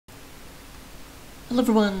Hello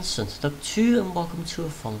everyone, Sense2 and welcome to a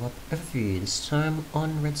follow-up overview. This time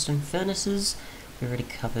on Redstone Furnaces. We already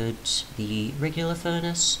covered the regular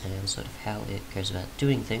furnace and sort of how it goes about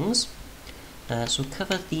doing things. So we'll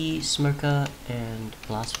cover the smoker and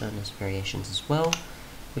blast furnace variations as well,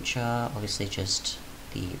 which are obviously just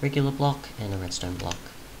the regular block and a redstone block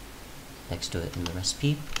next to it in the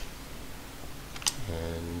recipe.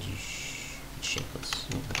 And you it's shapeless,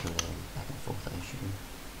 not looking back and forth, I assume.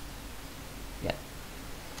 Yeah.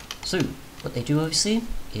 So, what they do obviously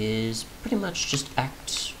is pretty much just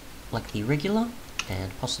act like the regular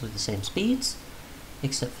and possibly the same speeds,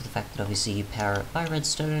 except for the fact that obviously you power it by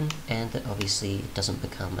redstone and that obviously it doesn't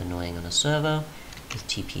become annoying on a server with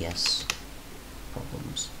TPS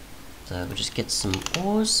problems. So we'll just get some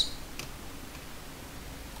ores,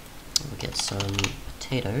 we'll get some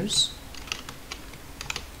potatoes,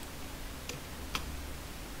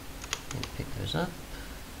 and pick those up.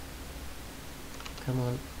 Come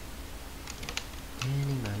on.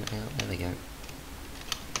 Any moment now, there we go.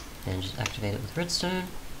 And just activate it with redstone,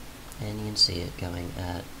 and you can see it going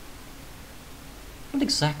at not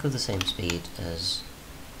exactly the same speed as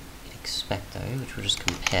you'd expect though, which we'll just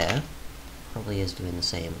compare. Probably is doing the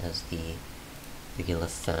same as the regular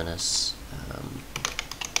furnace,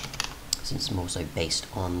 since it's more so based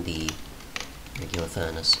on the regular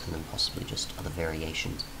furnace and then possibly just other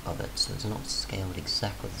variations of it, so it's not scaled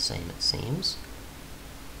exactly the same it seems.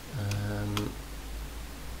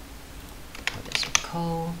 I'll get some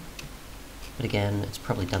coal, but again it's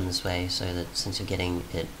probably done this way so that since you're getting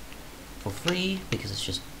it for free because it's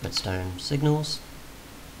just redstone signals,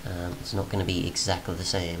 it's not going to be exactly the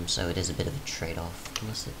same, so it is a bit of a trade-off,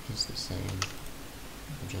 unless it is the same.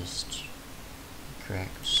 Just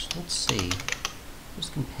correct. Let's see.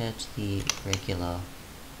 Just compare to the regular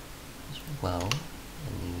as well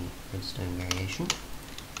and the redstone variation,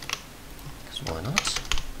 because why not?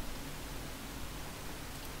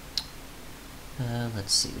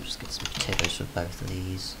 Let's see, we'll just get some potatoes for both of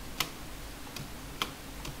these.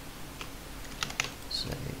 So,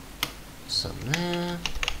 some there.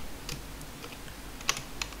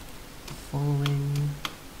 Following.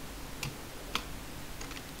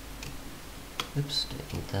 Oops,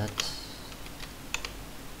 don't need that.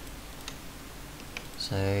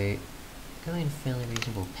 So, going at a fairly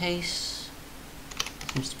reasonable pace.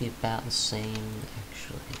 Seems to be about the same,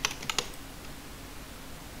 actually.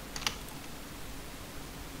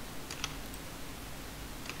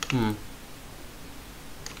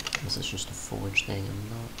 Unless it's just a forge thing, I'm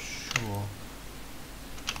not sure.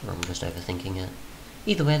 Or I'm just overthinking it.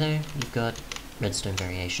 Either way though, you've got redstone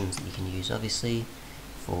variations that you can use obviously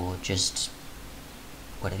for just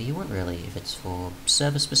whatever you want really. If it's for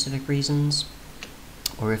server specific reasons,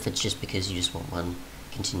 or if it's just because you just want one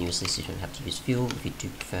continuously so you don't have to use fuel. If you do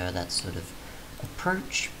prefer that sort of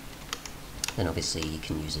approach, then obviously you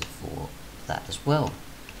can use it for that as well.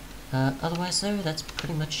 Otherwise though, that's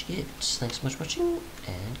pretty much it. Thanks so much for watching,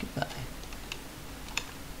 and goodbye.